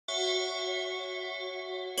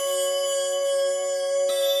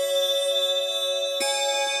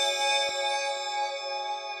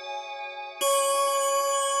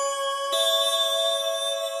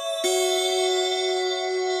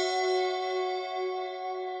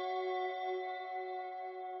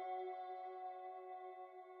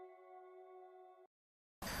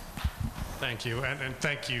Thank you, and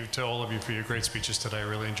thank you to all of you for your great speeches today. I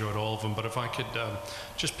really enjoyed all of them. But if I could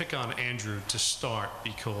just pick on Andrew to start,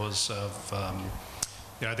 because of,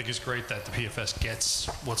 I think it's great that the PFS gets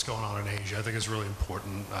what's going on in Asia. I think it's really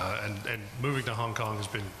important, and moving to Hong Kong has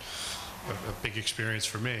been a big experience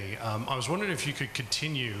for me. I was wondering if you could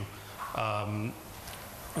continue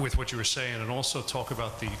with what you were saying, and also talk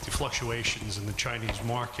about the fluctuations in the Chinese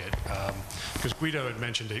market, because Guido had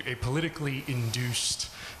mentioned a politically induced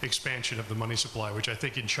expansion of the money supply, which I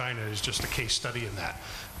think in China is just a case study in that.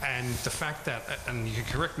 And the fact that, and you can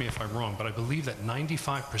correct me if I'm wrong, but I believe that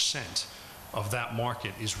 95% of that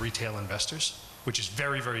market is retail investors, which is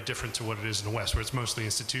very, very different to what it is in the West, where it's mostly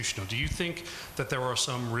institutional. Do you think that there are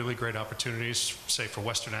some really great opportunities, say, for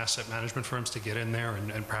Western asset management firms to get in there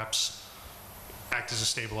and perhaps act as a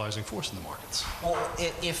stabilizing force in the markets? Well,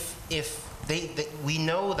 we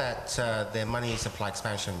know that their money supply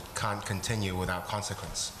expansion can't continue without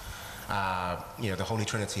consequence. The holy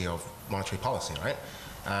trinity of monetary policy, right?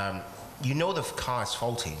 You know the car is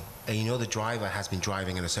faulty, and you know the driver has been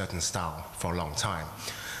driving in a certain style for a long time.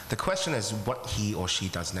 The question is what he or she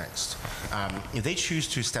does next. If they choose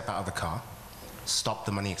to step out of the car, stop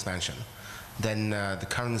the money expansion, then the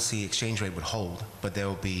currency exchange rate would hold, but there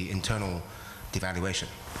will be internal devaluation.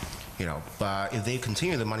 But if they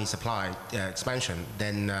continue the money supply expansion,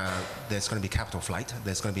 then there's going to be capital flight,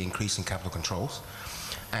 there's going to be increasing capital controls,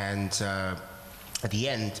 and at the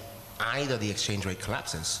end, either the exchange rate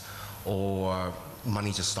collapses or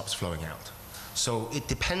money just stops flowing out. So it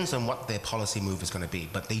depends on what their policy move is going to be,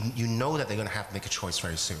 but you know that they're going to have to make a choice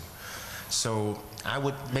very soon. So I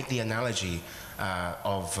would make the analogy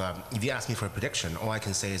if you ask me for a prediction, all I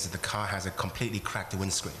can say is that the car has a completely cracked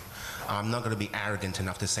windscreen. I'm not going to be arrogant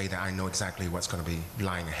enough to say that I know exactly what's going to be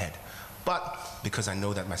lying ahead. But because I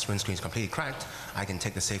know that my windscreen is completely cracked, I can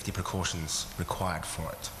take the safety precautions required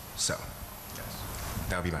for it. So, yes,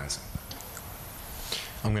 that would be my answer.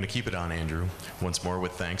 I'm going to keep it on Andrew once more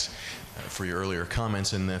with thanks for your earlier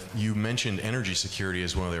comments, and that you mentioned energy security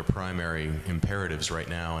as one of their primary imperatives right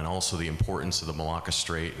now, and also the importance of the Malacca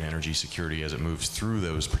Strait and energy security as it moves through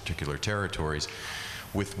those particular territories.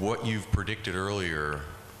 With what you've predicted earlier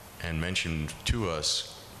and mentioned to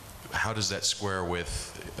us, how does that square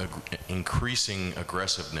with increasing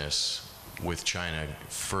aggressiveness with China,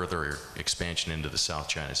 further expansion into the South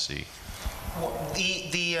China Sea? Well,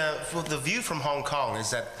 the view from Hong Kong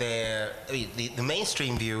is that the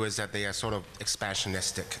mainstream view is that they are sort of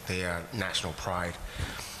expansionistic, they are national pride.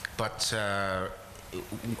 But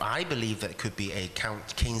I believe that it could be a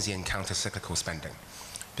Keynesian counter-cyclical spending,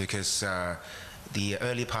 because the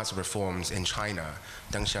early parts of reforms in China,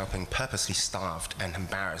 Deng Xiaoping purposely starved and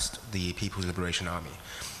embarrassed the People's Liberation Army.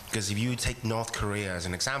 Because if you take North Korea as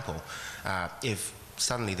an example, if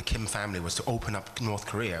suddenly the Kim family was to open up North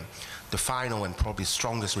Korea, the final and probably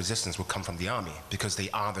strongest resistance would come from the army, because they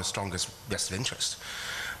are the strongest vested interest.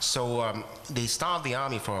 So they starved the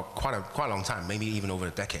army for quite a long time, maybe even over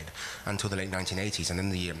a decade, until the late 1980s, and then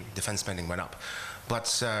the defense spending went up.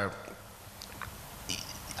 But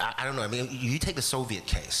I don't know. I mean, you take the Soviet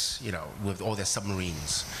case, with all their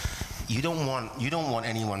submarines. You don't want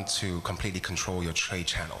anyone to completely control your trade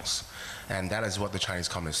channels, and that is what the Chinese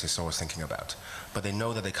Communists are always thinking about. But they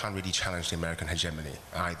know that they can't really challenge the American hegemony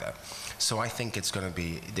either. So I think it's going to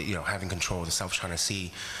be, having control of the South China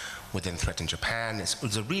Sea within threat in Japan.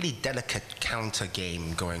 It's a really delicate counter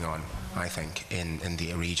game going on, I think, in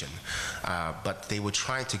the region. But they were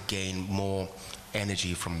trying to gain more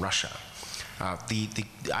energy from Russia.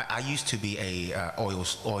 I used to be a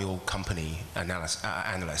oil company analyst.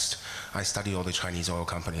 I studied all the Chinese oil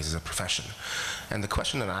companies as a profession. And the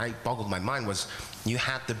question that boggled my mind was, you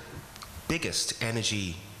had the biggest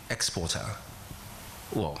energy exporter,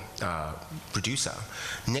 producer,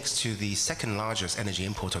 next to the second largest energy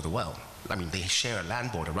importer of the world. I mean, they share a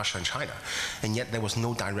land border, Russia and China, and yet there was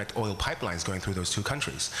no direct oil pipelines going through those two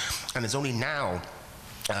countries. And it's only now,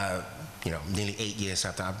 nearly 8 years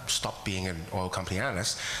after I stopped being an oil company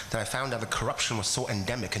analyst, that I found out the corruption was so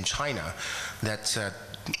endemic in China that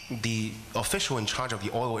the official in charge of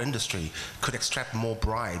the oil industry could extract more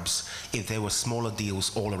bribes if there were smaller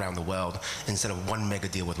deals all around the world instead of one mega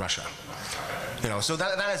deal with Russia. So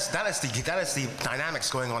that is the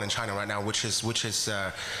dynamics going on in China right now, which is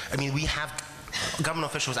I mean, we have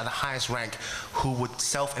government officials at the highest rank who would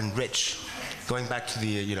self-enrich, going back to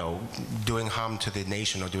the, doing harm to the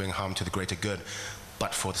nation or doing harm to the greater good,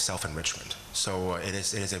 but for the self-enrichment. So it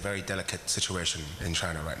is a very delicate situation in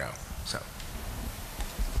China right now. So.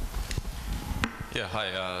 Yeah,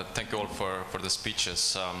 hi. Thank you all for the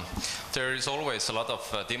speeches. There is always a lot of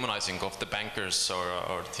demonizing of the bankers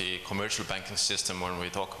or the commercial banking system when we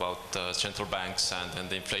talk about central banks and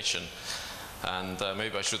the inflation. And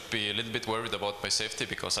maybe I should be a little bit worried about my safety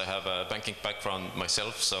because I have a banking background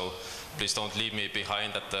myself, so please don't leave me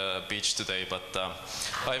behind at the beach today. But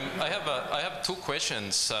I have two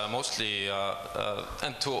questions, mostly,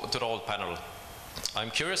 and to the whole panel.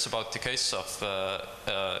 I'm curious about the case of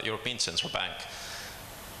European Central Bank.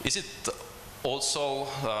 Is it also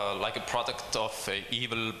like a product of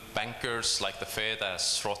evil bankers like the Fed, as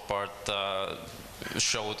Rothbard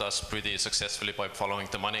showed us pretty successfully by following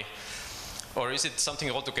the money? Or is it something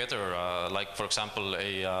altogether, like, for example,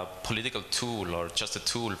 a political tool or just a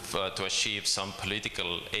tool to achieve some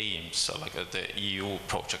political aims, like the EU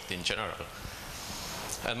project in general?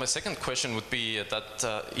 And my second question would be that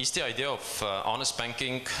is the idea of honest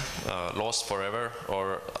banking lost forever,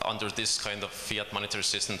 or under this kind of fiat monetary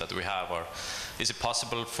system that we have? Or is it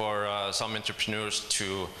possible for some entrepreneurs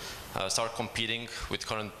to start competing with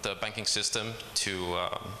current banking system to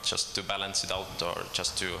just to balance it out, or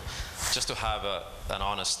just to have an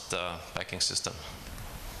honest banking system?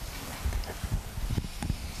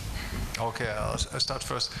 Okay, I'll start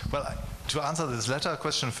first. Well, to answer this latter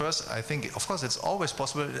question first, I think, of course, it's always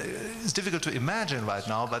possible. It's difficult to imagine right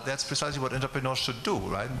now, but that's precisely what entrepreneurs should do,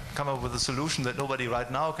 right? Come up with a solution that nobody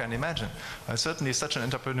right now can imagine. Certainly, such an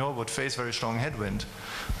entrepreneur would face very strong headwind,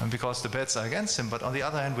 because the bets are against him. But on the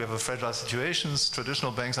other hand, we have a fragile situations.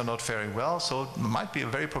 Traditional banks are not faring well, so it might be a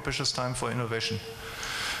very propitious time for innovation.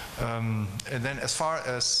 And then as far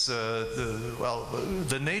as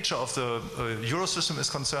the nature of the Euro system is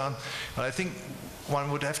concerned, I think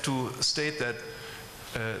one would have to state that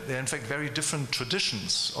there are in fact very different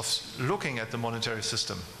traditions of looking at the monetary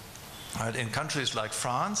system. Right? In countries like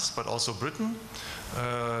France, but also Britain,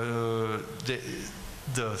 the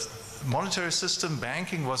monetary system,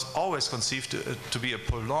 banking, was always conceived to be a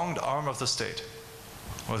prolonged arm of the state.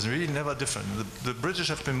 It was really never different. The British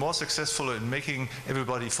have been more successful in making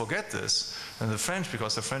everybody forget this than the French,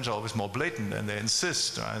 because the French are always more blatant and they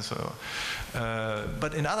insist. Right? So,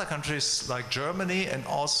 but in other countries like Germany and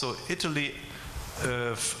also Italy,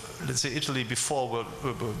 let's say Italy before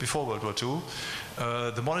World War II,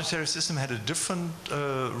 the monetary system had a different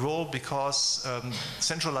role, because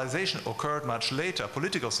centralization occurred much later,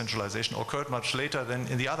 political centralization occurred much later than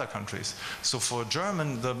in the other countries. So for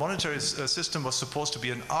German, the monetary system was supposed to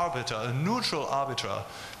be an arbiter, a neutral arbiter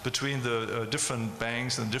between the different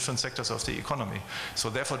banks and different sectors of the economy. So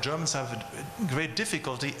therefore Germans have a great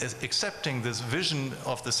difficulty accepting this vision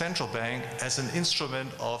of the central bank as an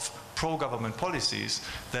instrument of pro-government policies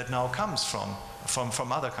that now comes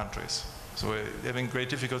from other countries. So we're having great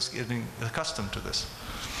difficulty getting accustomed to this.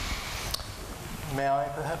 May I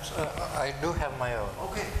perhaps? I do have my own.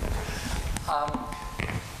 Okay.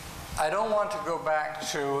 I don't want to go back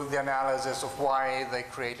to the analysis of why they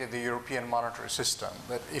created the European monetary system.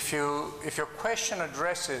 But if your question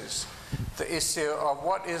addresses the issue of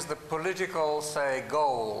what is the political, say,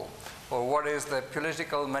 goal, or what is the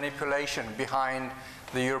political manipulation behind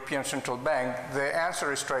the European Central Bank, the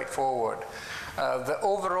answer is straightforward. The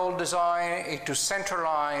overall design is to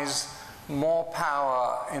centralize more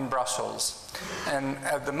power in Brussels. And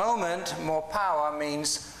at the moment, more power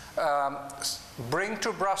means bring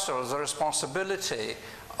to Brussels the responsibility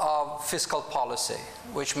of fiscal policy,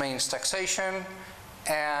 which means taxation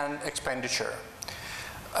and expenditure.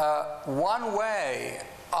 One way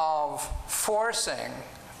of forcing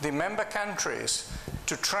the member countries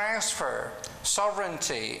to transfer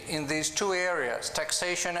sovereignty in these two areas,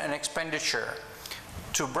 taxation and expenditure,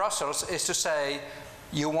 to Brussels is to say,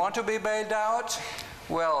 you want to be bailed out?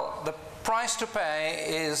 Well, the price to pay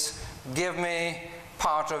is give me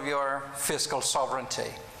part of your fiscal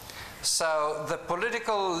sovereignty. So the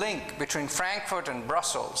political link between Frankfurt and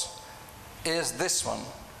Brussels is this one.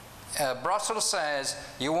 Brussels says,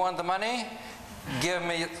 you want the money? Give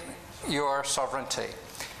me your sovereignty.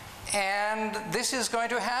 And this is going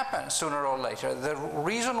to happen sooner or later. The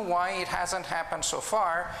reason why it hasn't happened so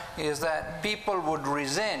far is that people would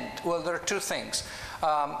resent, well, there are two things.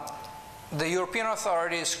 The European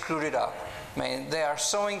authorities screwed it up. I mean, they are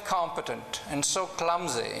so incompetent and so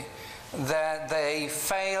clumsy that they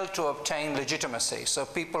fail to obtain legitimacy. So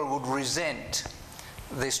people would resent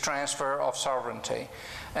this transfer of sovereignty.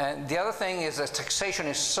 And the other thing is that taxation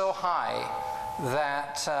is so high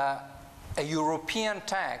that a European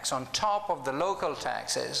tax on top of the local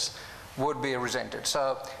taxes would be resented.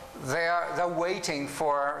 So they're waiting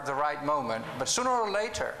for the right moment. But sooner or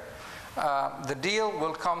later, the deal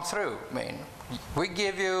will come through. I mean, we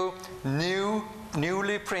give you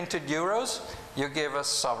newly printed euros, you give us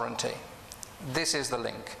sovereignty. This is the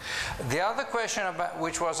link. The other question,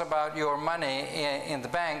 which was about your money in the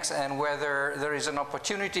banks and whether there is an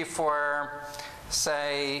opportunity for,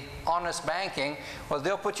 say, honest banking. Well,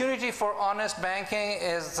 the opportunity for honest banking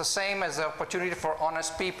is the same as the opportunity for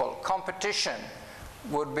honest people. Competition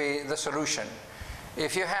would be the solution.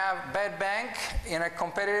 If you have bad bank in a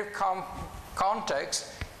competitive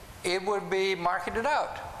context, it would be marketed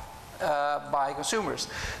out by consumers.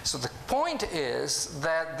 So the point is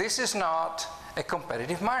that this is not a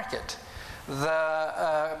competitive market.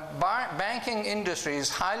 The banking industry is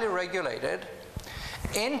highly regulated.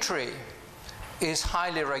 Entry is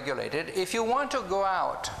highly regulated. If you want to go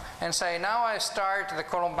out and say, now I start the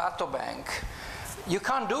Colombatto bank, you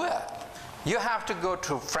can't do it. You have to go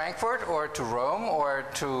to Frankfurt or to Rome or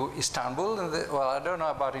to Istanbul. Well, I don't know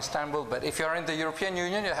about Istanbul, but if you're in the European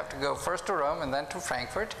Union, you have to go first to Rome and then to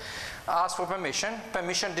Frankfurt, ask for permission,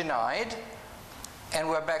 permission denied, and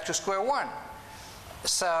we're back to square one.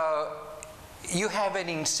 So you have an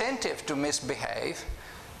incentive to misbehave.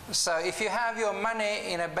 So if you have your money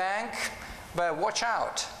in a bank, but watch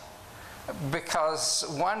out, because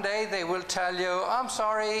one day they will tell you, I'm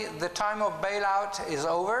sorry, the time of bailout is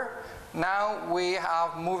over. Now we're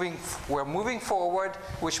moving forward,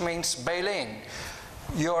 which means bail in.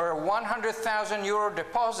 Your 100,000 euro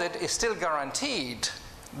deposit is still guaranteed.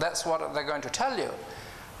 That's what they're going to tell you.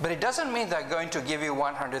 But it doesn't mean they're going to give you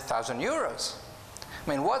 100,000 euros. I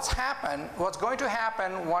mean, what's going to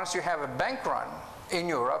happen once you have a bank run in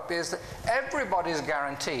Europe is that everybody is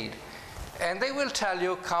guaranteed. And they will tell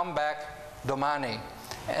you, come back domani,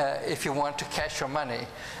 if you want to cash your money.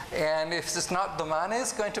 And if it's not domani,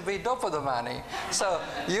 it's going to be dopodomani. So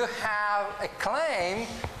you have a claim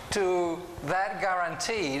to that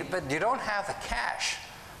guarantee, but you don't have the cash.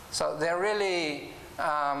 So they're really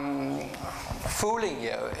fooling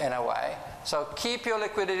you in a way. So keep your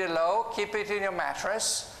liquidity low, keep it in your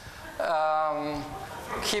mattress,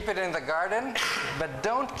 keep it in the garden, but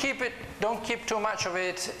don't keep too much of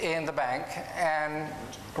it in the bank, and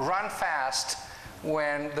run fast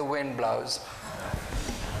when the wind blows.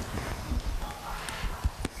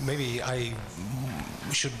 Maybe I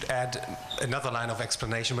should add another line of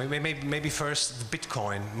explanation. Maybe first the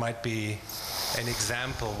Bitcoin might be an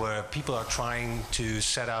example where people are trying to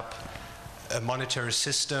set up a monetary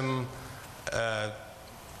system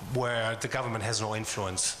where the government has no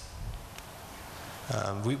influence.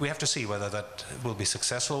 We have to see whether that will be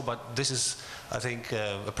successful, but this is, I think,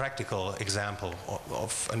 a practical example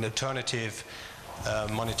of an alternative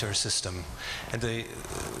monetary system. And the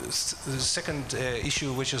second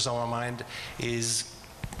issue which is on our mind is,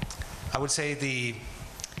 I would say, the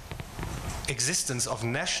existence of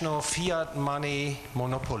national fiat money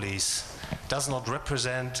monopolies does not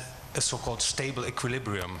represent a so-called stable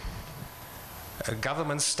equilibrium.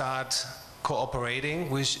 Governments start cooperating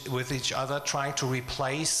with each other, trying to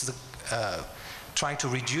replace trying to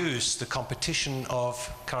reduce the competition of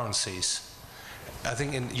currencies. I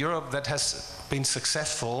think in Europe that has been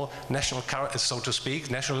successful. So to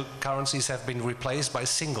speak, national currencies have been replaced by a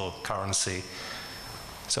single currency.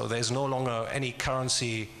 So there's no longer any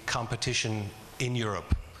currency competition in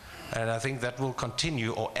Europe. And I think that will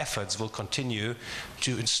continue, or efforts will continue,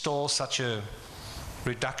 to install such a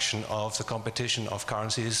reduction of the competition of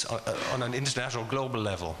currencies on an international global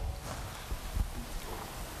level.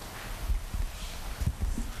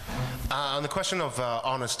 On the question of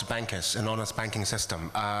honest bankers and honest banking system,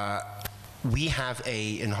 we have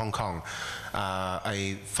in Hong Kong,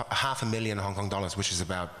 $500,000 Hong Kong dollars, which is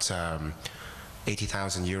about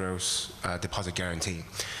 80,000 euros deposit guarantee.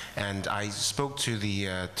 And I spoke to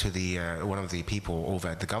one of the people over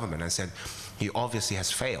at the government and said, he obviously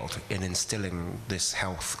has failed in instilling this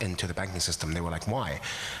health into the banking system. They were like, why?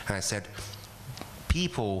 And I said,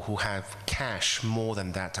 people who have cash more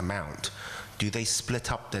than that amount, do they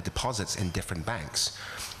split up their deposits in different banks?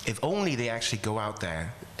 If only they actually go out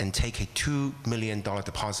there and take a $2 million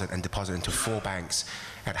deposit and deposit into 4 banks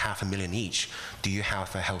at $500,000 each, do you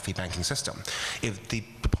have a healthy banking system? If the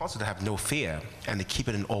depositor have no fear and they keep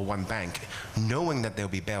it in all one bank, knowing that they'll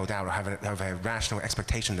be bailed out or have a rational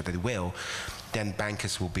expectation that they will, then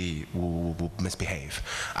bankers will misbehave.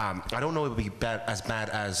 I don't know it will be as bad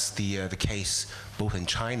as the case both in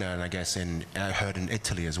China and I guess I heard in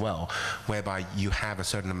Italy as well, whereby you have a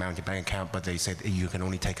certain amount in your bank account, but they said you can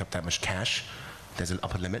only take up that much cash. There's an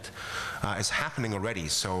upper limit. It's happening already.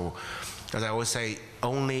 So, as I always say,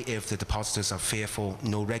 only if the depositors are fearful,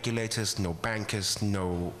 no regulators, no bankers,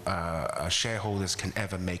 no shareholders can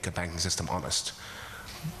ever make a banking system honest.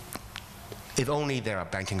 If only there are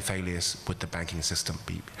banking failures, would the banking system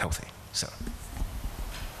be healthy? So.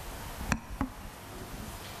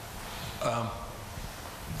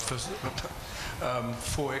 First,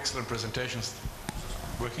 4 excellent presentations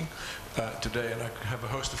working today, and I have a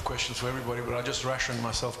host of questions for everybody, but I'll just ration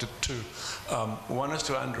myself to 2. One is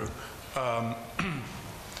to Andrew.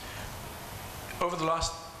 Over the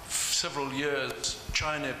last several years,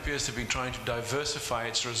 China appears to have been trying to diversify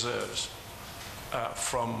its reserves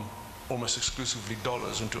from almost exclusively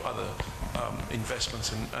dollars into other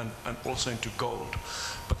investments and also into gold.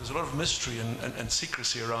 But there's a lot of mystery and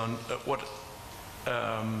secrecy around what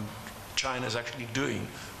China is actually doing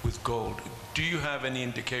with gold. Do you have any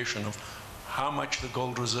indication of how much the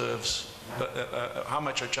gold reserves, how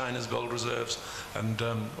much are China's gold reserves, and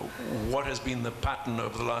what has been the pattern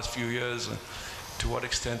over the last few years, and to what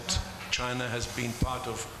extent China has been part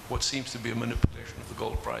of what seems to be a manipulation of the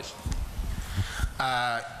gold price?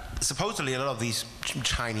 Supposedly, a lot of these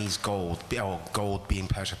Chinese gold, or gold being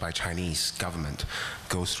purchased by Chinese government,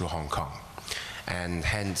 goes through Hong Kong. And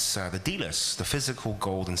hence, the dealers, the physical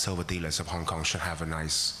gold and silver dealers of Hong Kong should have a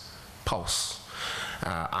nice pulse.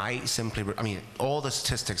 I mean, all the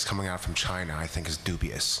statistics coming out from China, I think, is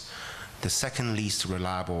dubious. The second least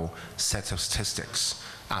reliable set of statistics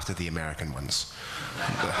after the American ones.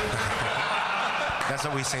 That's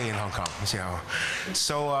what we say in Hong Kong, you know.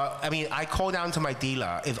 So, I mean, I call down to my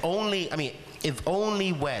dealer, if only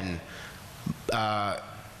when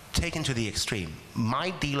taken to the extreme, my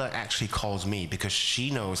dealer actually calls me because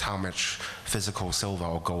she knows how much physical silver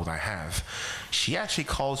or gold I have. She actually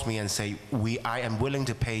calls me and say, I am willing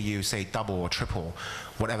to pay you, say, double or triple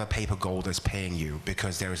whatever paper gold is paying you,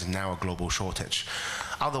 because there is now a global shortage.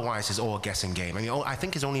 Otherwise, it's all a guessing game. I mean, I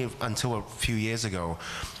think it's only until a few years ago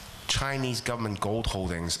Chinese government gold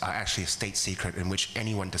holdings are actually a state secret in which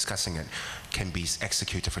anyone discussing it can be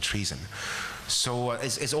executed for treason. So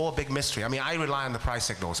it's all a big mystery. I mean, I rely on the price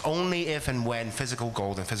signals. Only if and when physical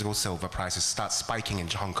gold and physical silver prices start spiking in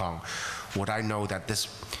Hong Kong would I know that this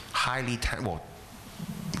highly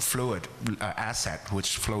fluid asset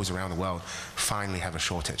which flows around the world finally have a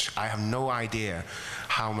shortage. I have no idea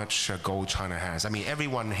how much gold China has. I mean,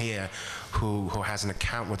 everyone here who has an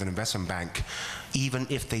account with an investment bank, even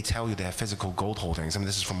if they tell you they have physical gold holdings, I mean,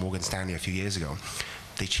 this is from Morgan Stanley a few years ago,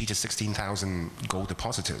 they cheated 16,000 gold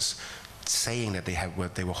depositors, saying that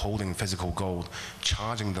they were holding physical gold,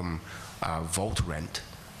 charging them vault rent,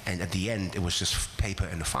 and at the end it was just paper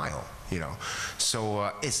in the file, you know.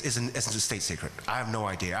 So it's a state secret. I have no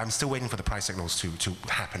idea. I'm still waiting for the price signals to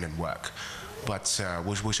happen and work, but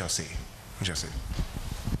we shall see. We shall see.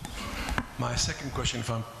 My second question, if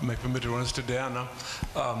I may permit it, runs to Deanna.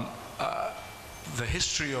 The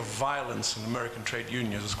history of violence in American trade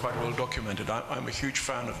unions is quite well documented. I'm a huge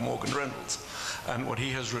fan of Morgan Reynolds and what he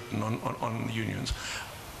has written on unions.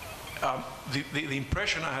 The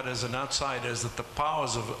impression I had as an outsider is that the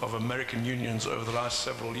powers of American unions over the last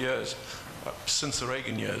several years, since the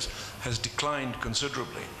Reagan years, has declined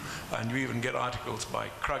considerably. And you even get articles by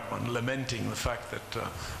Krugman lamenting the fact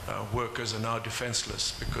that workers are now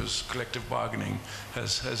defenseless because collective bargaining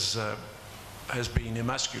has been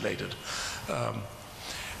emasculated.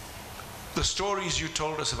 The stories you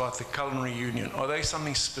told us about the culinary union, are they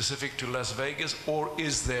something specific to Las Vegas, or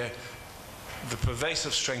is there the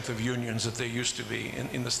pervasive strength of unions that there used to be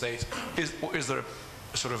in the States? Is there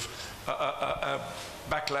a sort of a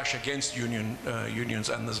backlash against unions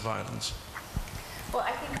and this violence? Well,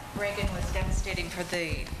 I think Reagan was devastating for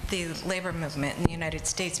the labor movement in the United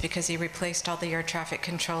States because he replaced all the air traffic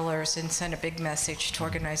controllers and sent a big message to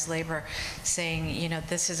organized labor saying, you know,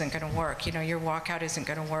 this isn't going to work. You know, your walkout isn't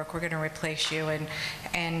going to work. We're going to replace you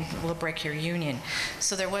and we'll break your union.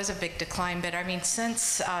 So there was a big decline. But I mean,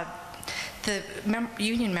 since the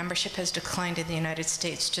union membership has declined in the United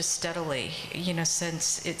States just steadily, you know,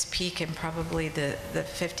 since its peak in probably the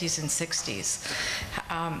 50s and 60s.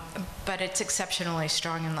 But it's exceptionally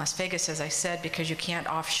strong in Las Vegas, as I said, because you can't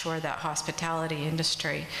offshore that hospitality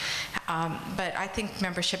industry. But I think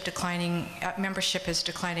membership is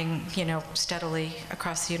declining, you know, steadily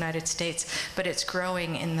across the United States, but it's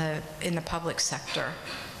growing in the public sector.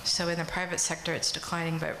 So in the private sector, it's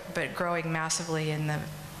declining, but growing massively in the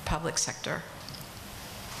public sector.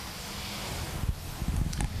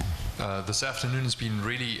 This afternoon has been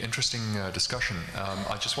really interesting discussion.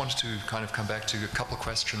 I just wanted to kind of come back to a couple of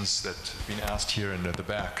questions that have been asked here and at the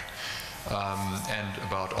back, and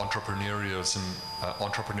about entrepreneurs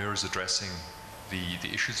addressing the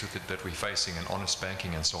issues that we're facing and honest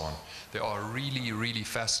banking and so on. There are really, really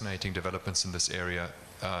fascinating developments in this area.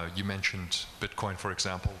 You mentioned Bitcoin, for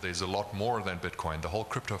example. There's a lot more than Bitcoin, the whole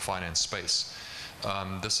crypto finance space.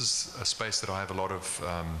 This is a space that I have a lot of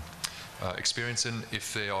experience in.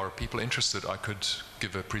 If there are people interested, I could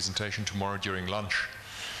give a presentation tomorrow during lunch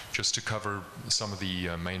just to cover some of the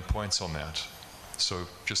main points on that. So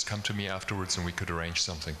just come to me afterwards and we could arrange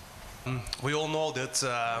something. We all know that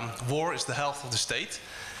war is the health of the state.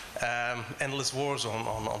 Endless wars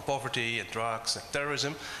on poverty and drugs and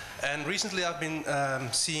terrorism. And recently I've been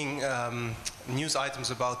seeing news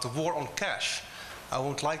items about the war on cash. I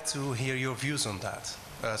would like to hear your views on that,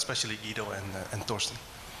 especially Guido and Thorsten.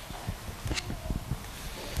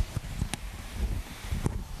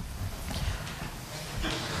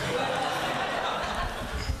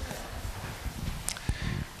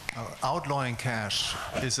 Outlawing cash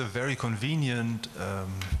is a very convenient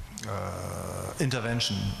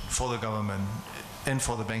intervention for the government and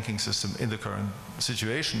for the banking system in the current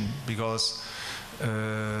situation, because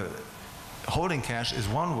holding cash is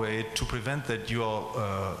one way to prevent that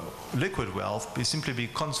your liquid wealth simply be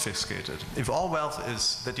confiscated. If all wealth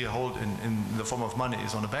is that you hold in the form of money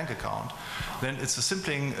is on a bank account, then it's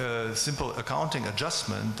a simple accounting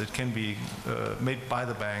adjustment that can be made by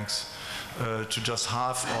the banks to just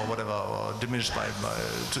half or whatever, or diminish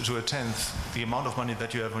to a tenth the amount of money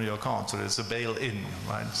that you have on your account. So there's a bail-in,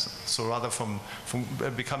 right? So rather from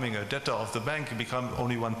becoming a debtor of the bank, you become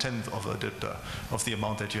only 1/10 of a debtor of the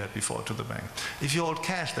amount that you had before to the bank. If you hold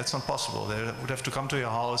cash, that's not possible. They would have to come to your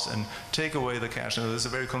house and take away the cash, and it's a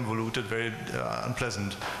very convoluted, very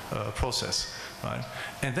unpleasant process, right?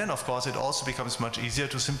 And then, of course, it also becomes much easier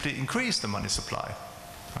to simply increase the money supply,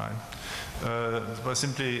 right? By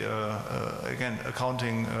simply, again,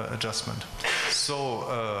 accounting adjustment. So,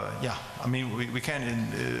 yeah, I mean, we can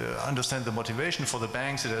understand the motivation for the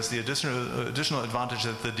banks. It has the additional advantage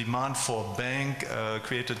that the demand for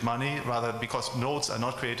bank-created money, rather because notes are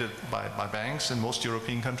not created by banks in most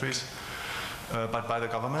European countries, but by the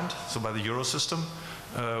government, so by the euro system.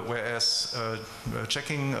 Whereas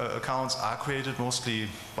checking accounts are created mostly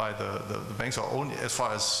by the banks, or only as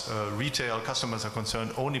far as retail customers are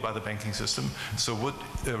concerned, only by the banking system. So would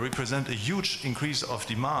represent a huge increase of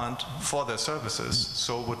demand for their services,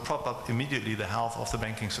 so would prop up immediately the health of the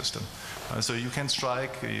banking system. So you can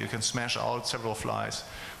you can smash out several flies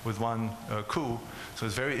with one coup. So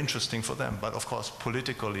it's very interesting for them, but of course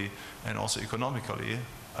politically and also economically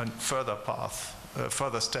a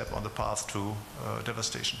further step on the path to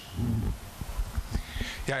devastation.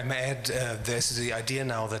 Yeah, I may add, there's the idea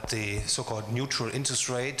now that the so-called neutral interest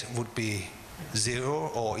rate would be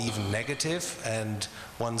 0 or even negative, and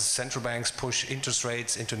once central banks push interest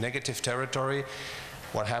rates into negative territory,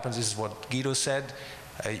 what happens is what Guido said,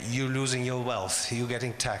 you're losing your wealth, you're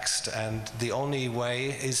getting taxed, and the only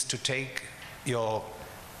way is to take your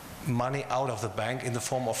money out of the bank in the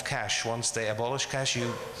form of cash. Once they abolish cash,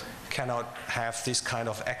 you cannot have this kind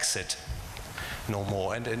of exit no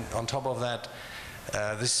more. And on top of that,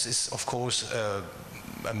 this is of course a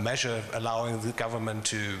measure allowing the government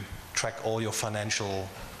to track all your financial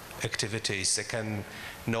activities. They can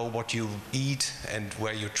know what you eat and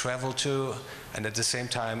where you travel to, and at the same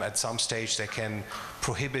time at some stage they can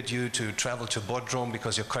prohibit you to travel to Bodrum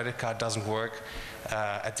because your credit card doesn't work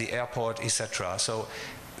at the airport, etc. So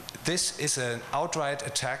this is an outright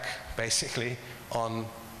attack basically on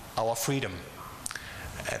our freedom,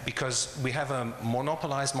 because we have a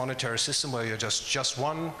monopolized monetary system where you're just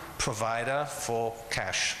one provider for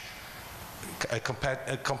cash. A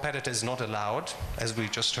competitor is not allowed, as we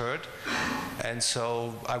just heard, and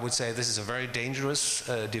so I would say this is a very dangerous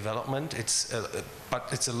development. But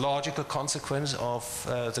it's a logical consequence of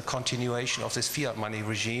the continuation of this fiat money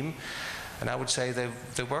regime, and I would say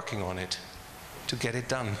they're working on it to get it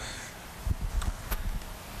done.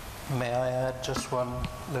 May I add just one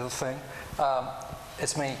little thing?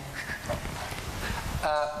 It's me.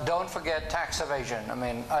 Don't forget tax evasion. I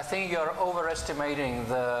mean, I think you're overestimating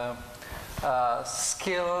the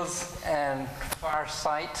skills and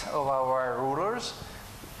farsight of our rulers.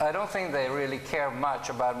 I don't think they really care much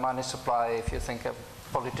about money supply if you think of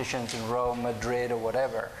politicians in Rome, Madrid, or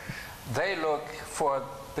whatever. They look for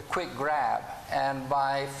the quick grab, and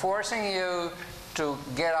by forcing you to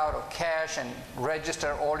get out of cash and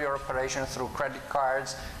register all your operations through credit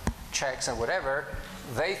cards, checks, and whatever,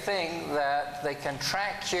 they think that they can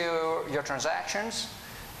track your transactions,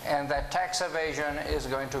 and that tax evasion is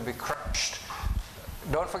going to be crushed.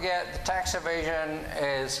 Don't forget, the tax evasion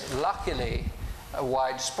is luckily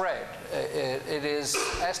widespread. It is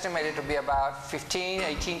estimated to be about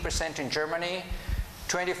 18% in Germany,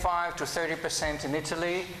 25 to 30% in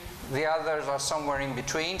Italy. The others are somewhere in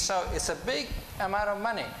between. So it's a big amount of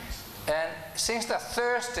money. And since they're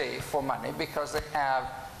thirsty for money because they have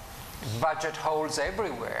budget holes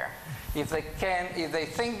everywhere, if they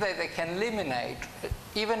think that they can eliminate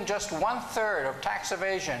even just 1/3 of tax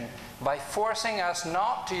evasion by forcing us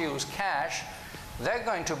not to use cash, they're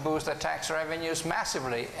going to boost their tax revenues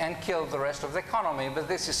massively and kill the rest of the economy. But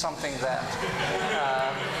this is something that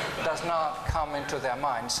does not come into their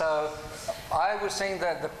mind. So I would think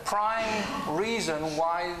that the prime reason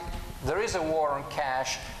why there is a war on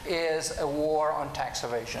cash is a war on tax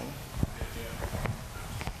evasion.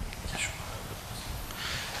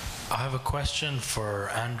 I have a question for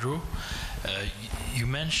Andrew. You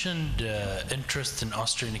mentioned interest in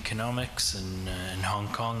Austrian economics in Hong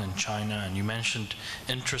Kong and China, and you mentioned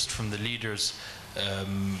interest from the leaders.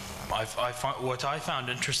 What I found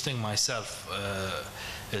interesting myself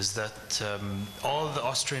is that all the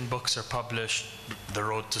Austrian books are published, The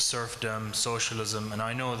Road to Serfdom, Socialism, and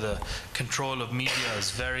I know the control of media is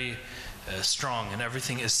very strong, and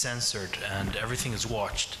everything is censored and everything is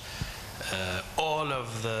watched. All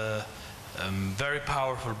of the very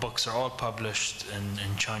powerful books are all published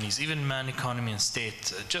in Chinese. Even Man, Economy and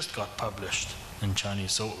State just got published in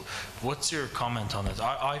Chinese. So what's your comment on it?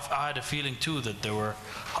 I had a feeling too that there were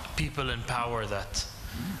people in power that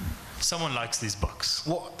someone likes these books,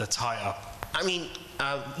 that's high up. I mean,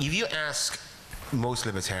 if you ask most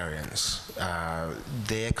libertarians,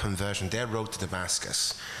 their conversion, their road to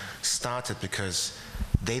Damascus started because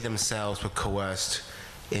they themselves were coerced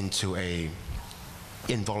into a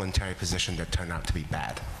involuntary position that turned out to be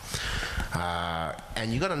bad.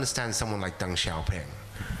 And you got to understand someone like Deng Xiaoping.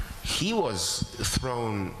 He was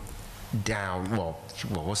thrown down, well,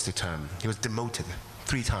 what's the term? He was demoted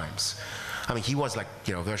 3 times. I mean, he was like,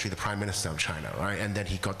 virtually the prime minister of China, right? And then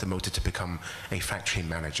he got demoted to become a factory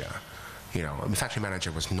manager. Factory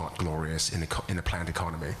manager was not glorious in a planned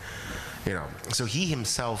economy. So he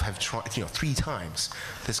himself have tried, 3 times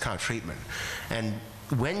this kind of treatment. And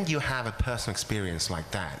when you have a personal experience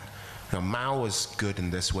like that, Mao was good in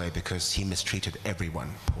this way because he mistreated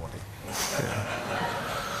everyone poorly.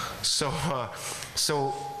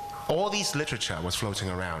 So all these literature was floating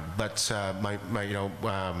around, but my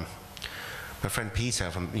friend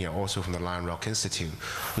Peter, also from the Lion Rock Institute,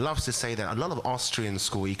 loves to say that a lot of Austrian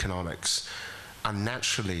school economics are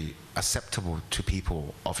naturally acceptable to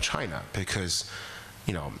people of China because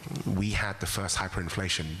we had the first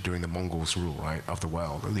hyperinflation during the Mongols' rule, right, of the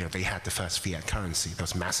world. They had the first fiat currency that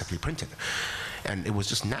was massively printed. And it was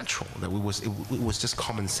just natural, that it was just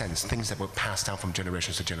common sense, things that were passed down from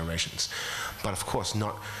generations to generations. But of course,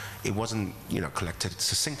 it wasn't, collected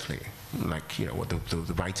succinctly, like,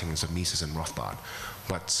 the writings of Mises and Rothbard.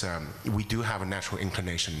 But we do have a natural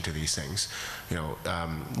inclination to these things.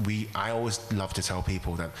 I always love to tell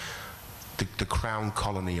people that the crown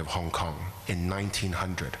colony of Hong Kong in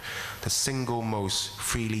 1900, the single most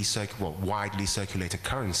widely circulated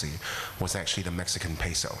currency was actually the Mexican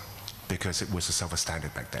peso, because it was the silver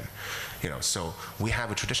standard back then. So we have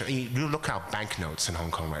a tradition. You look at banknotes in Hong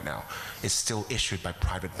Kong right now, it's still issued by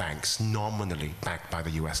private banks, nominally backed by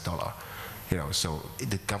the US dollar. So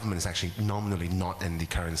the government is actually nominally not in the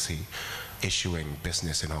currency issuing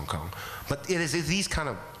business in Hong Kong. But it is these kind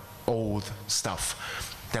of old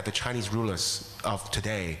stuff that the Chinese rulers of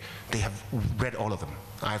today, they have read all of them.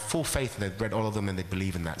 I have full faith that they've read all of them and they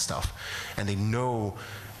believe in that stuff. And they know,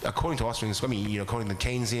 according to Austrians, according to the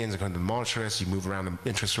Keynesians, according to the monetarists, you move around the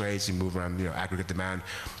interest rates, you move around aggregate demand,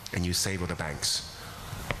 and you save with the banks.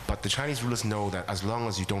 But the Chinese rulers know that as long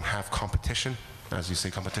as you don't have competition, as you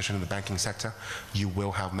say, competition in the banking sector, you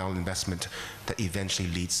will have malinvestment that eventually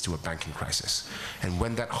leads to a banking crisis. And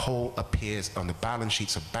when that hole appears on the balance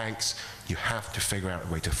sheets of banks, you have to figure out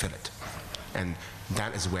a way to fill it. And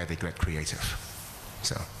that is where they get creative.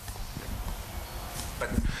 So, but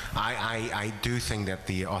I do think that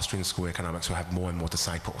the Austrian school of economics will have more and more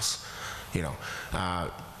disciples.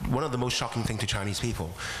 One of the most shocking things to Chinese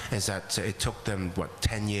people is that it took them,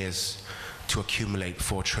 10 years to accumulate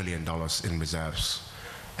 $4 trillion in reserves.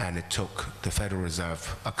 And it took the Federal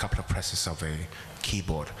Reserve a couple of presses of a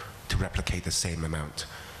keyboard to replicate the same amount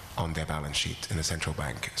on their balance sheet in the central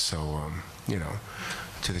bank. So,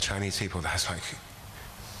 to the Chinese people, that's like,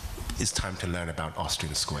 it's time to learn about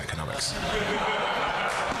Austrian school economics.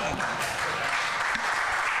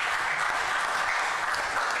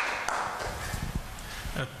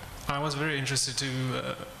 I was very interested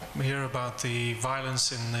to hear about the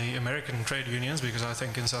violence in the American trade unions, because I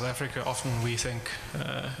think in South Africa often we think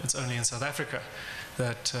it's only in South Africa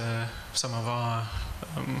that some of our,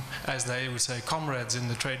 as they would say, comrades in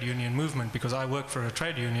the trade union movement, because I work for a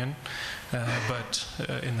trade union, but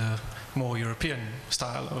in the more European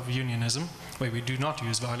style of unionism, where we do not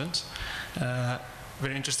use violence.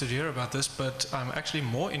 Very interested to hear about this, but I'm actually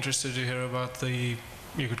more interested to hear about the,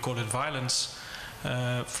 you could call it violence,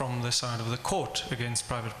 from the side of the court against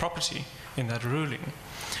private property in that ruling.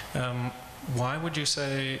 why would you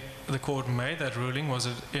say the court made that ruling? Was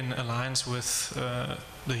it in alliance with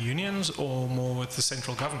the unions or more with the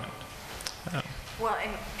central government? Well,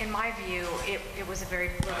 in my view, it was a very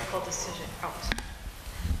political decision. Oh.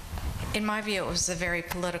 In my view, it was a very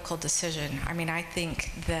political decision. I mean, I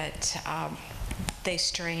think that they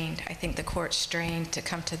strained, I think the court strained to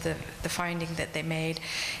come to the finding that they made,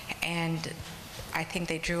 and I think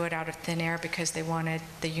they drew it out of thin air because they wanted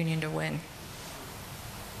the union to win.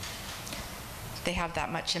 They have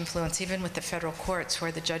that much influence, even with the federal courts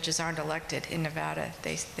where the judges aren't elected in Nevada,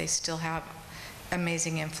 they still have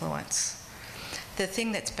amazing influence. The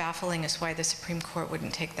thing that's baffling is why the Supreme Court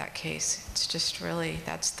wouldn't take that case. It's just really,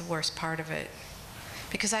 that's the worst part of it.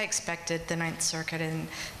 Because I expected the Ninth Circuit and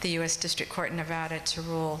the U.S. District Court in Nevada to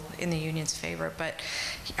rule in the union's favor, but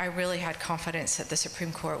I really had confidence that the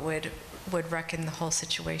Supreme Court would reckon the whole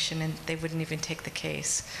situation and they wouldn't even take the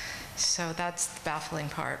case. So that's the baffling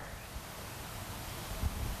part.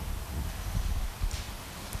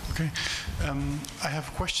 Okay. I have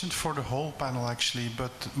a question for the whole panel, actually,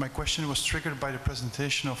 but my question was triggered by the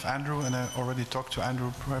presentation of Andrew, and I already talked to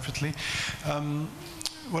Andrew privately.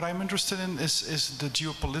 What I'm interested in is the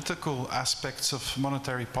geopolitical aspects of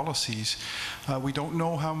monetary policies. We don't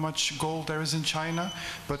know how much gold there is in China,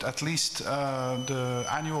 but at least the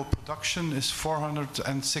annual production is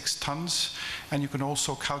 406 tons, and you can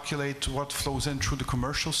also calculate what flows in through the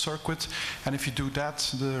commercial circuit. And if you do that,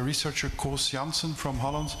 the researcher Koos Janssen from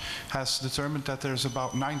Holland has determined that there's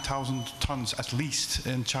about 9,000 tons at least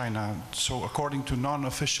in China. So according to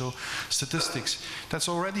non-official statistics, that's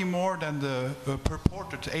already more than the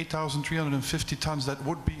purported 8,350 tons that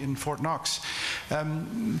would be in Fort Knox.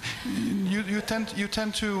 You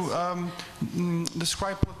tend to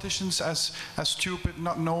describe politicians as stupid,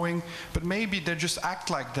 not knowing, but maybe they just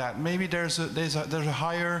act like that. Maybe there's a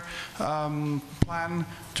higher plan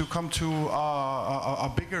to come to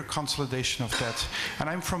a bigger consolidation of debt. And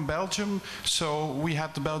I'm from Belgium, so we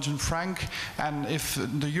had the Belgian franc, and if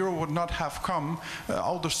the euro would not have come,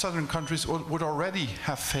 all the southern countries would already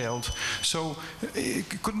have failed. So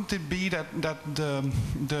couldn't it be that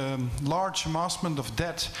the large amassment of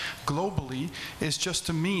debt globally is just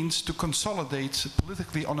a means to consolidate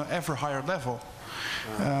politically on an ever higher level?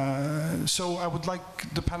 So I would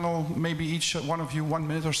like the panel, maybe each one of you 1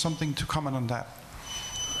 minute or something, to comment on that.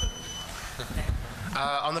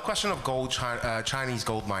 On the question of gold, Chinese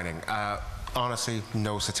gold mining, honestly,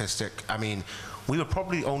 no statistic. I mean, we would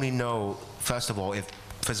probably only know, first of all, if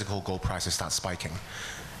physical gold prices start spiking.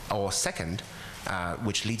 Or second,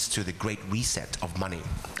 which leads to the great reset of money.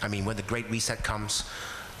 I mean, when the great reset comes,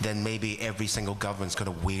 then maybe every single government's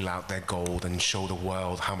going to wheel out their gold and show the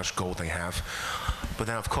world how much gold they have. But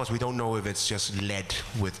then, of course, we don't know if it's just lead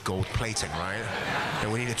with gold plating, right?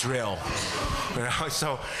 And we need a drill. You know?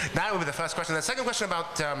 So that would be the first question. The second question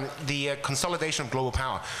about the consolidation of global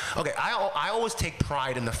power. Okay, I always take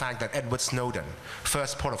pride in the fact that Edward Snowden,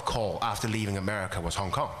 first port of call after leaving America was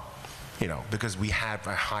Hong Kong. You know, because we have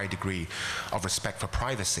a high degree of respect for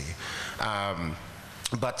privacy.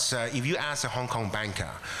 But if you ask a Hong Kong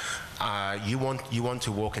banker, you want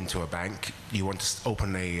to walk into a bank, you want to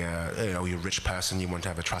open a, you're a rich person, you want to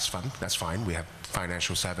have a trust fund, that's fine, we have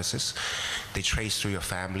financial services. They trace through your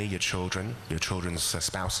family, your children, your children's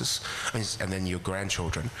spouses, and then your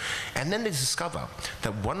grandchildren. And then they discover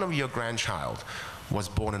that one of your grandchild was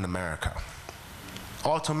born in America.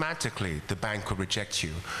 Automatically, the bank could reject you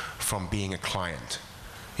from being a client.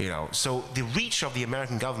 You know, so the reach of the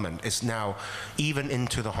American government is now even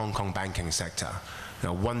into the Hong Kong banking sector. You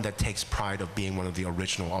know, one that takes pride of being one of the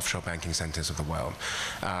original offshore banking centers of the world.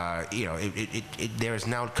 You know, there is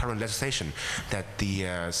now current legislation that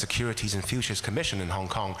the Securities and Futures Commission in Hong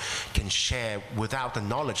Kong can share, without the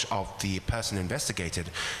knowledge of the person investigated,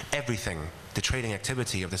 everything, the trading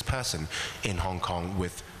activity of this person in Hong Kong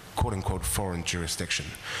with quote-unquote foreign jurisdiction.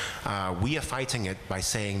 We are fighting it by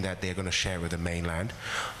saying that they're going to share with the mainland,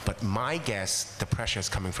 but my guess, the pressure is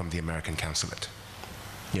coming from the American consulate.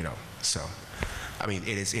 You know, so, I mean,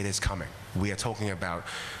 it is coming. We are talking about,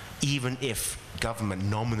 even if government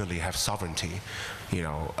nominally have sovereignty, you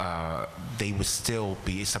know, they would still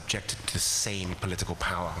be subjected to the same political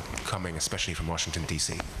power coming, especially from Washington,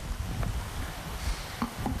 D.C.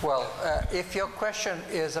 Well, if your question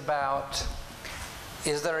is about,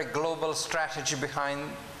 is there a global strategy behind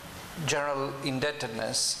general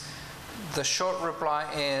indebtedness? The short reply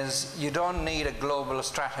is you don't need a global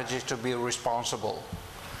strategy to be responsible.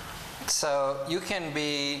 So you can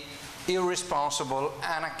be irresponsible,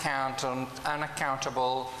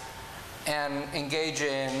 unaccountable, and engage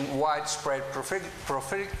in widespread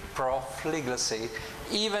profligacy,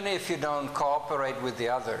 even if you don't cooperate with the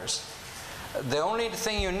others. The only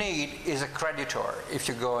thing you need is a creditor if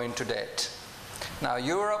you go into debt. Now,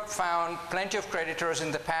 Europe found plenty of creditors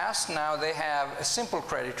in the past. Now they have a simple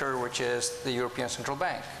creditor, which is the European Central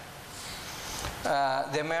Bank.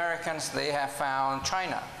 The Americans, they have found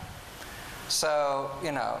China. So,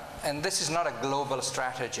 you know, and this is not a global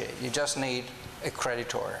strategy. You just need a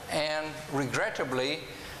creditor. And regrettably,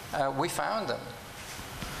 we found them.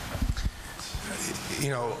 You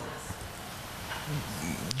know,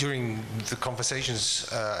 during the conversations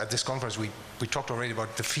at this conference, we talked already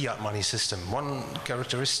about the fiat money system. One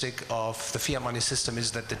characteristic of the fiat money system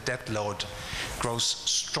is that the debt load grows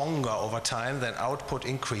stronger over time than output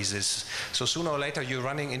increases. So sooner or later, you're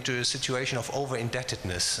running into a situation of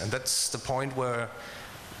over-indebtedness. And that's the point where,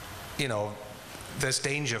 you know, there's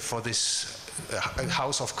danger for this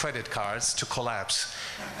house of credit cards to collapse.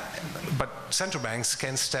 But central banks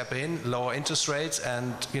can step in, lower interest rates,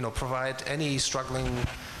 and, you know, provide any struggling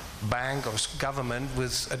bank or government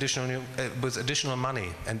with additional money,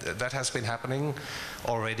 and that has been happening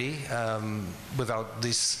already. Without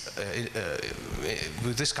this,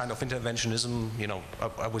 with this kind of interventionism, you know,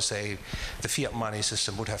 I would say the fiat money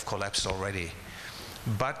system would have collapsed already.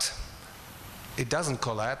 But it doesn't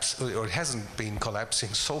collapse, or it hasn't been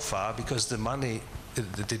collapsing so far, because the money,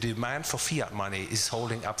 the demand for fiat money is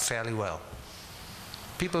holding up fairly well.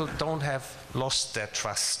 People don't have lost their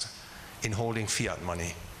trust in holding fiat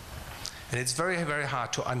money. And it's very, very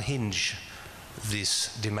hard to unhinge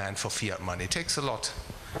this demand for fiat money. It takes a lot.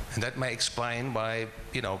 And that may explain why,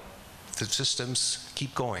 you know, the systems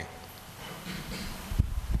keep going.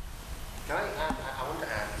 Can I add, I want to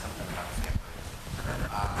add something about fiat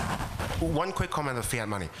money. One quick comment on fiat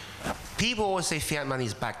money. People always say fiat money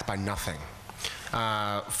is backed by nothing.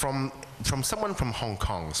 From someone from Hong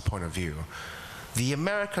Kong's point of view, the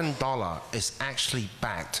American dollar is actually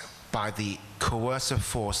backed by the coercive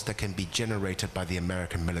force that can be generated by the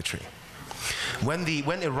American military. When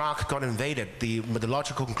Iraq got invaded, the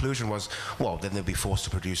logical conclusion was, well, then they'll be forced to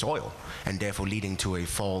produce oil, and therefore leading to a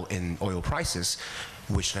fall in oil prices,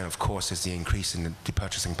 which then, of course, is the increase in the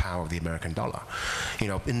purchasing power of the American dollar. You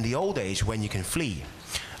know, in the old age, when you can flee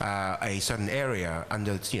a certain area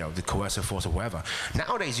under, you know, the coercive force or whatever,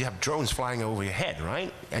 nowadays you have drones flying over your head,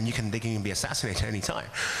 right? And they can be assassinated at any time.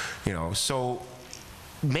 You know, so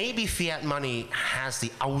maybe fiat money has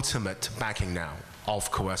the ultimate backing now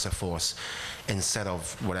of coercive force instead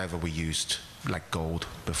of whatever we used, like gold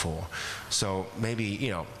before. So maybe,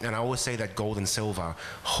 you know, and I always say that gold and silver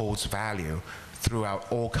holds value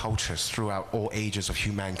throughout all cultures, throughout all ages of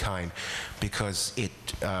humankind, because it,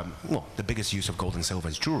 well, the biggest use of gold and silver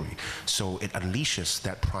is jewelry. So it unleashes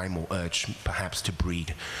that primal urge, perhaps, to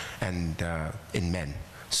breed and in men.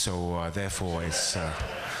 So therefore it's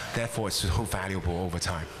so valuable over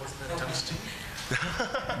time.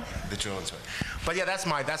 The drones, right? But yeah, that's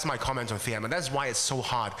my comment on fiat money. That's why it's so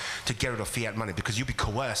hard to get rid of fiat money, because you'll be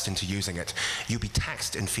coerced into using it. You'll be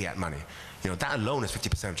taxed in fiat money. You know, that alone is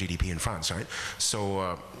 50% of GDP in France, right?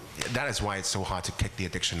 So that is why it's so hard to kick the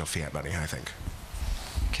addiction of fiat money, I think.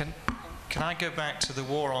 Can I go back to the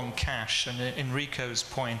war on cash and Enrico's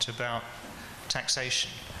point about taxation,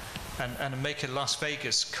 and make a Las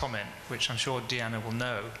Vegas comment, which I'm sure Deanna will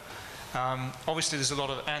know. Obviously, there's a lot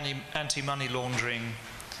of anti-money laundering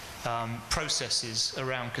processes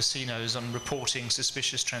around casinos on reporting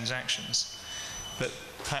suspicious transactions. But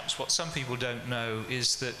perhaps what some people don't know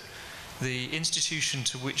is that the institution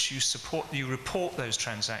to which you report those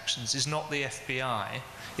transactions is not the FBI,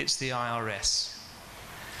 it's the IRS,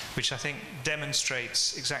 which I think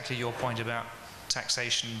demonstrates exactly your point about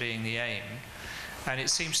taxation being the aim. And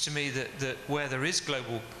it seems to me that where there is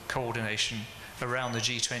global coordination around the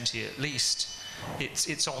G20 at least,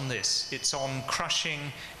 it's on this. It's on crushing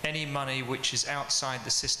any money which is outside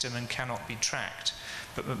the system and cannot be tracked.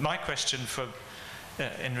 But my question for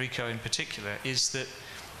Enrico in particular is that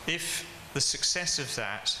if the success of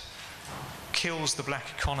that kills the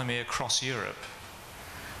black economy across Europe,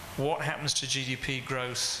 what happens to GDP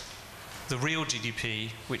growth, the real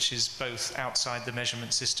GDP, which is both outside the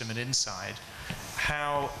measurement system and inside?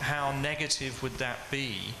 How negative would that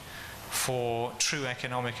be for true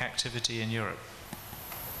economic activity in Europe?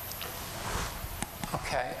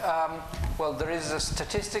 Okay. Well, there is a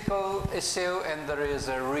statistical issue and there is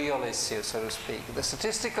a real issue, so to speak. The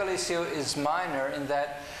statistical issue is minor in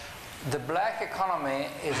that the black economy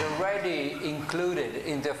is already included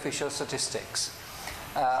in the official statistics.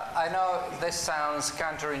 I know this sounds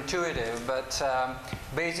counterintuitive, but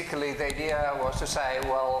basically the idea was to say,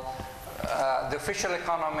 well, the official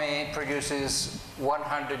economy produces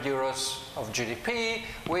 100 euros of GDP.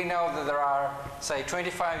 We know that there are, say,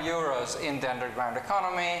 25 euros in the underground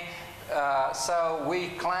economy. So we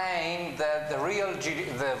claim that the real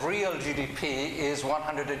GDP is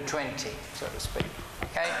 120, so to speak.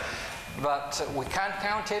 Okay, but we can't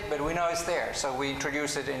count it, but we know it's there, so we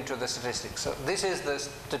introduce it into the statistics. So this is the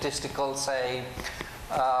statistical, say,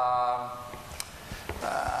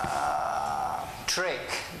 trick.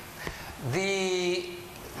 The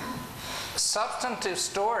substantive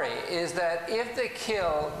story is that if they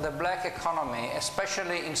kill the black economy,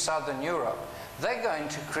 especially in Southern Europe, they're going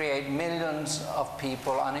to create millions of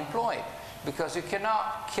people unemployed, because you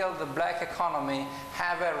cannot kill the black economy,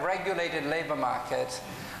 have a regulated labor market,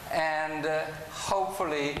 and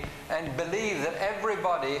hopefully and believe that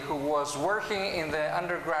everybody who was working in the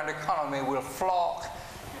underground economy will flock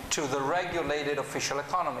to the regulated official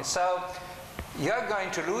economy. So you're going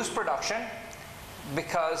to lose production,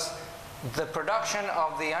 because the production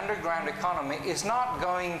of the underground economy is not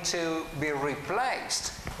going to be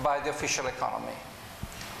replaced by the official economy.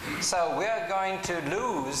 So we are going to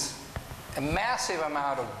lose a massive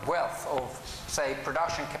amount of wealth, of, say,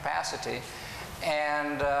 production capacity,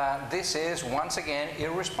 and this is, once again,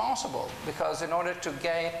 irresponsible, because in order to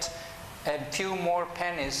get a few more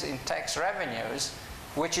pennies in tax revenues,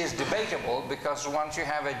 which is debatable, because once you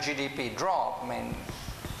have a GDP drop, I mean,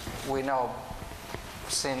 we know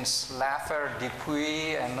since Laffer,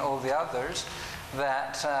 Dupuy, and all the others,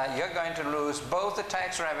 that you're going to lose both the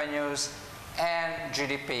tax revenues and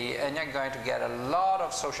GDP, and you're going to get a lot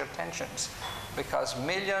of social tensions, because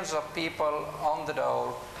millions of people on the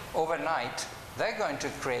dole overnight, they're going to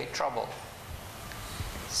create trouble.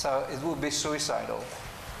 So it would be suicidal.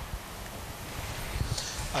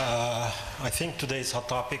 I think today's hot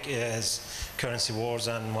topic is currency wars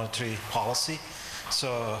and monetary policy.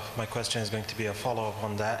 So my question is going to be a follow-up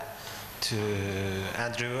on that to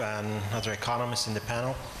Andrew and other economists in the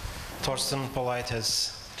panel. Thorsten, Polleit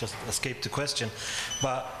has just escaped the question,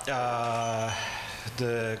 but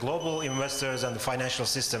the global investors and the financial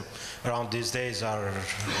system around these days are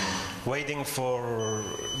waiting for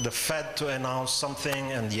the Fed to announce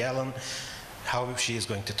something, and Yellen, how she is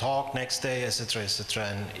going to talk next day, etc., etc.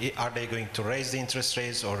 And are they going to raise the interest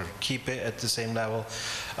rates or keep it at the same level?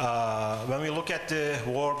 When we look at the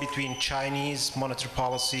war between Chinese monetary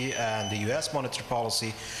policy and the US monetary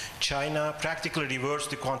policy, China practically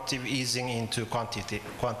reversed the quantitative easing into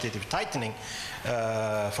quantitative tightening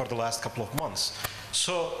for the last couple of months.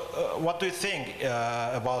 So what do you think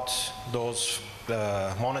about those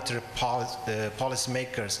monetary policy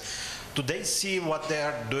makers? Do they see what they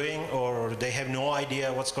are doing, or they have no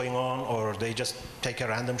idea what's going on, or they just take a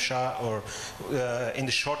random shot, or in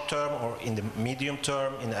the short term, or in the medium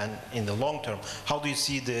term, and in the long term? How do you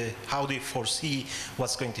see how do you foresee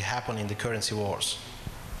what's going to happen in the currency wars?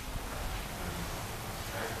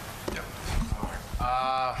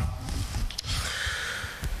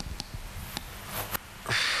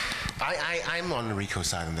 I'm on Enrico's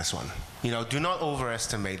side on this one. You know, do not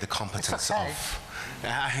overestimate the competence of.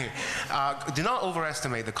 Do not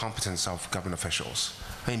overestimate the competence of government officials.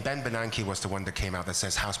 I mean, Ben Bernanke was the one that came out that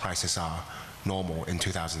says house prices are normal in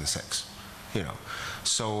 2006. You know,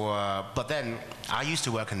 so but then I used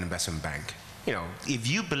to work in an investment bank. You know, if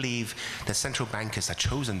you believe that central bankers are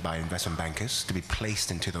chosen by investment bankers to be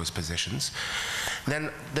placed into those positions,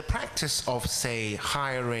 then the practice of, say,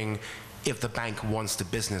 hiring, if the bank wants the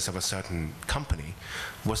business of a certain company,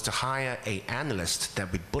 was to hire an analyst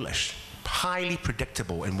that would be bullish, highly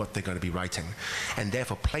predictable in what they're going to be writing, and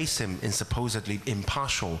therefore place him in supposedly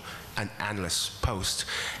impartial an analyst post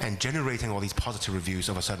and generating all these positive reviews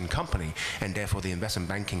of a certain company, and therefore the investment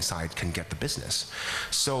banking side can get the business.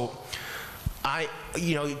 So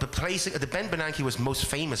you know, the Ben Bernanke was most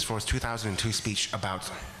famous for his 2002 speech about,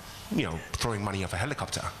 you know, throwing money off a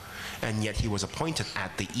helicopter, and yet he was appointed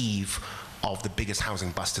at the eve of the biggest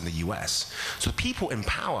housing bust in the US. So people in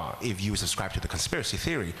power, if you subscribe to the conspiracy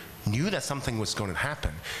theory, knew that something was going to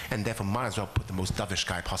happen, and therefore might as well put the most dovish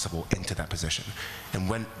guy possible into that position. And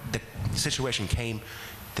when the situation came,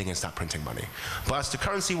 they can start printing money. But as to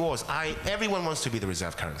currency wars, everyone wants to be the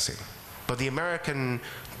reserve currency. But the American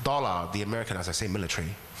dollar, the American, as I say,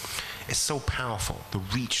 military, is so powerful. The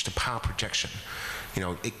reach, the power projection, you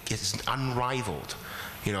know, it is unrivaled.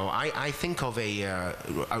 You know, I think of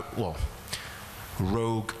well,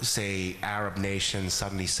 rogue, say, Arab nation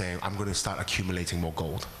suddenly saying, I'm going to start accumulating more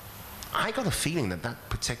gold. I got a feeling that that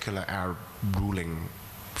particular Arab ruling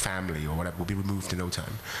family or whatever will be removed in no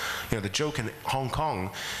time. You know, the joke in Hong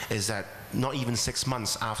Kong is that not even 6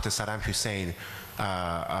 months after Saddam Hussein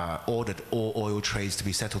ordered all oil trades to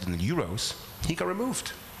be settled in the euros, he got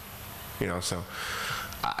removed. You know, so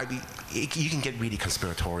I mean, you can get really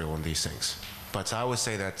conspiratorial on these things. But I would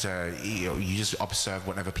say that you just observe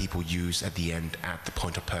whatever people use at the end at the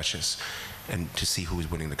point of purchase, and to see who is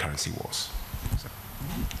winning the currency wars. So.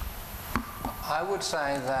 I would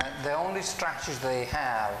say that the only strategy they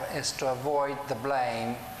have is to avoid the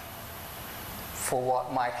blame for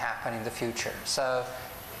what might happen in the future. So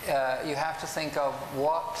you have to think of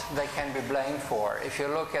what they can be blamed for. If you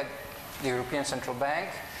look at the European Central Bank,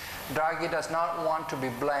 Draghi does not want to be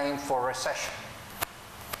blamed for recession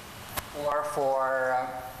or for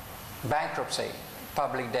bankruptcy,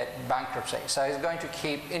 public debt bankruptcy. So he's going to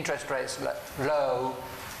keep interest rates low,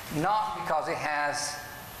 not because he has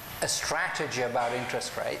a strategy about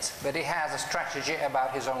interest rates, but he has a strategy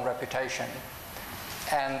about his own reputation.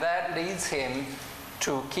 And that leads him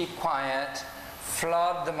to keep quiet,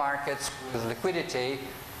 flood the markets with liquidity.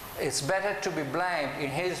 It's better to be blamed, in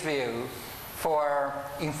his view, for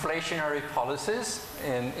inflationary policies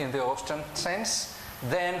in the Austrian sense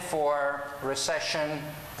than for recession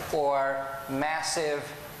or massive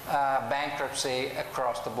bankruptcy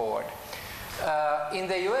across the board. In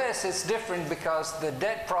the US, it's different because the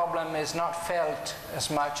debt problem is not felt as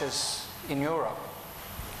much as in Europe.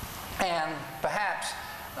 And perhaps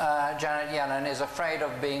Janet Yellen is afraid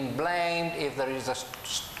of being blamed if there is a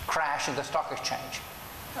crash in the stock exchange.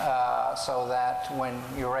 So that when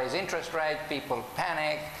you raise interest rate, people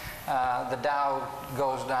panic, the Dow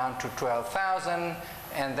goes down to 12,000,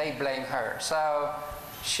 and they blame her. So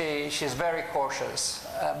she's very cautious.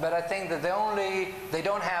 But I think that they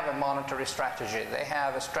don't have a monetary strategy. They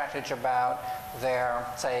have a strategy about their,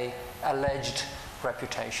 say, alleged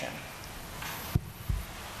reputation.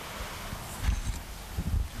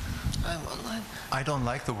 I'm online. I don't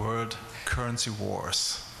like the word currency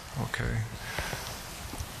wars, okay?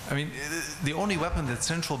 I mean, the only weapon that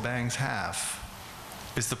central banks have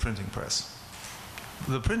is the printing press.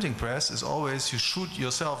 The printing press is always, you shoot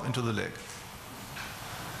yourself into the leg.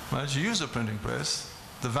 Right? You use the printing press,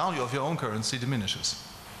 the value of your own currency diminishes.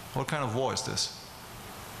 What kind of war is this?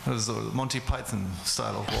 This is the Monty Python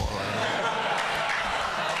style of war,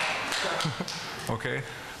 right? Okay?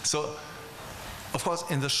 So, of course,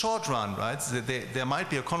 in the short run, right, there might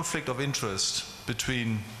be a conflict of interest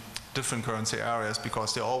between different currency areas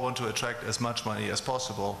because they all want to attract as much money as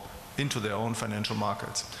possible into their own financial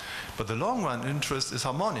markets. But the long-run interest is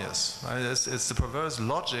harmonious. Right? It's the perverse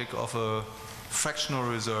logic of a fractional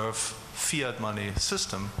reserve fiat money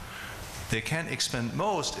system. They can expand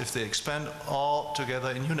most if they expand all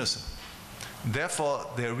together in unison. Therefore,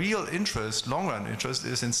 their real interest, long-run interest,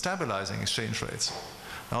 is in stabilizing exchange rates.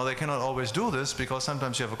 Now, they cannot always do this because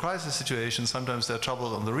sometimes you have a crisis situation, sometimes there are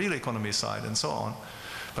troubles on the real economy side, and so on.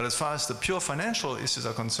 But as far as the pure financial issues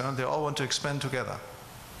are concerned, they all want to expand together.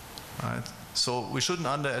 Right? So we shouldn't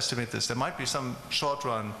underestimate this. There might be some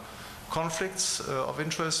short-run conflicts of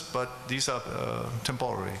interest, but these are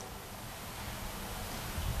temporary.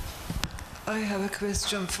 I have a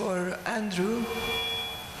question for Andrew.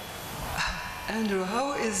 Andrew,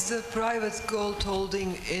 how is the private gold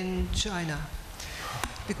holding in China?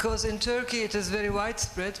 Because in Turkey it is very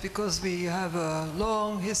widespread because we have a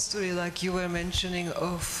long history, like you were mentioning,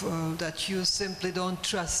 of that you simply don't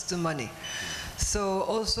trust the money. So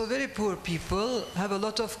also very poor people have a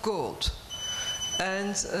lot of gold.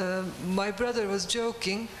 And my brother was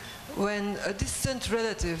joking, when a distant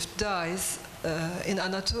relative dies in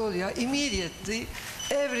Anatolia, immediately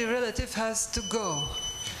every relative has to go.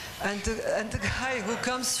 And the guy who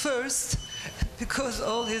comes first, because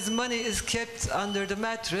all his money is kept under the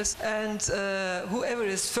mattress, and whoever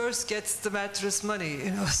is first gets the mattress money,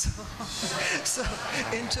 you know. So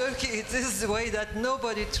in Turkey it is the way that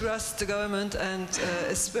nobody trusts the government, and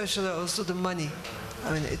especially also the money.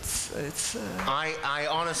 I mean, I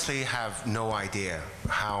honestly have no idea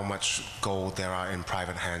how much gold there are in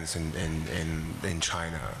private hands in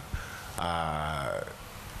China.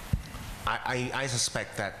 I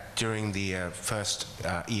suspect that during the first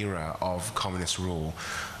era of communist rule,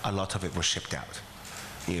 a lot of it was shipped out.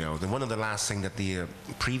 You know, one of the last things that the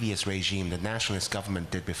previous regime, the nationalist government,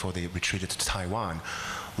 did before they retreated to Taiwan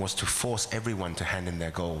was to force everyone to hand in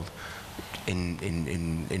their gold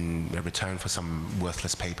in return for some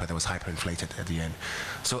worthless paper that was hyperinflated at the end.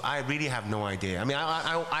 So I really have no idea. I mean,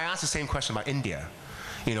 I asked the same question about India.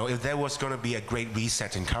 You know, if there was going to be a great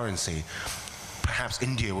reset in currency, perhaps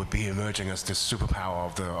India would be emerging as the superpower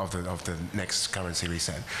of the next currency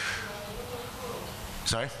reset.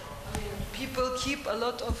 Sorry? people keep a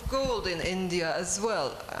lot of gold in India as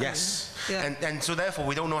well. Yes. Yeah. And so therefore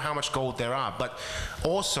we don't know how much gold there are. But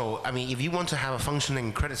also, I mean, if you want to have a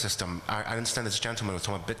functioning credit system, I understand this gentleman was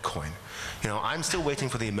talking about Bitcoin. You know, I'm still waiting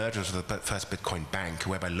for the emergence of the first Bitcoin bank,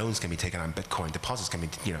 whereby loans can be taken on Bitcoin, deposits can be,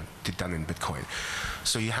 you know, done in Bitcoin.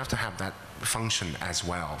 So you have to have that function as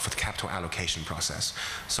well for the capital allocation process.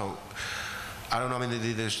 So I don't know. I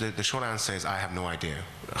mean, the short answer is I have no idea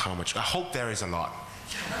how much. I hope there is a lot.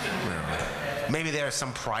 You know, maybe there is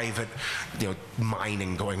some private, you know,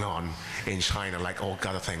 mining going on in China, like all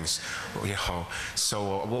other things. You know,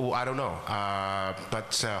 so well, I don't know.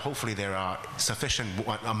 But hopefully there are sufficient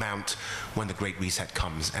amount when the Great Reset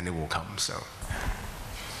comes, and it will come. So.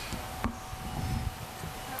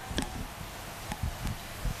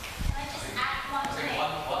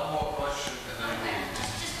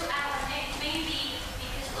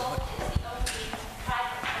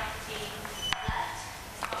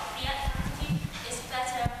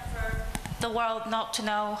 The world not to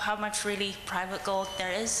know how much really private gold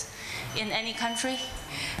there is in any country.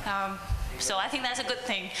 So I think that's a good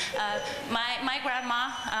thing. My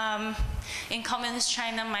grandma in communist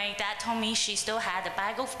China, my dad told me she still had a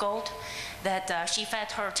bag of gold that she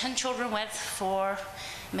fed her 10 children with for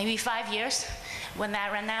maybe 5 years. When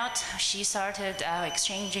that ran out, she started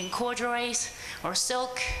exchanging corduroys or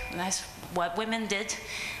silk. That's what women did.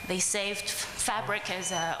 They saved fabric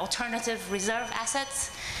as alternative reserve assets.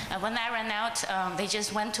 When that ran out, they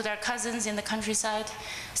just went to their cousins in the countryside,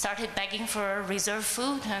 started begging for reserve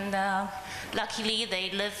food, and luckily they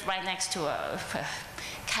lived right next to a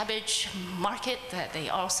cabbage market that they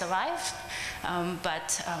all survived.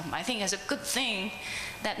 But I think it's a good thing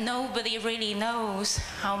that nobody really knows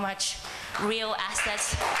how much real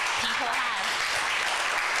assets people have.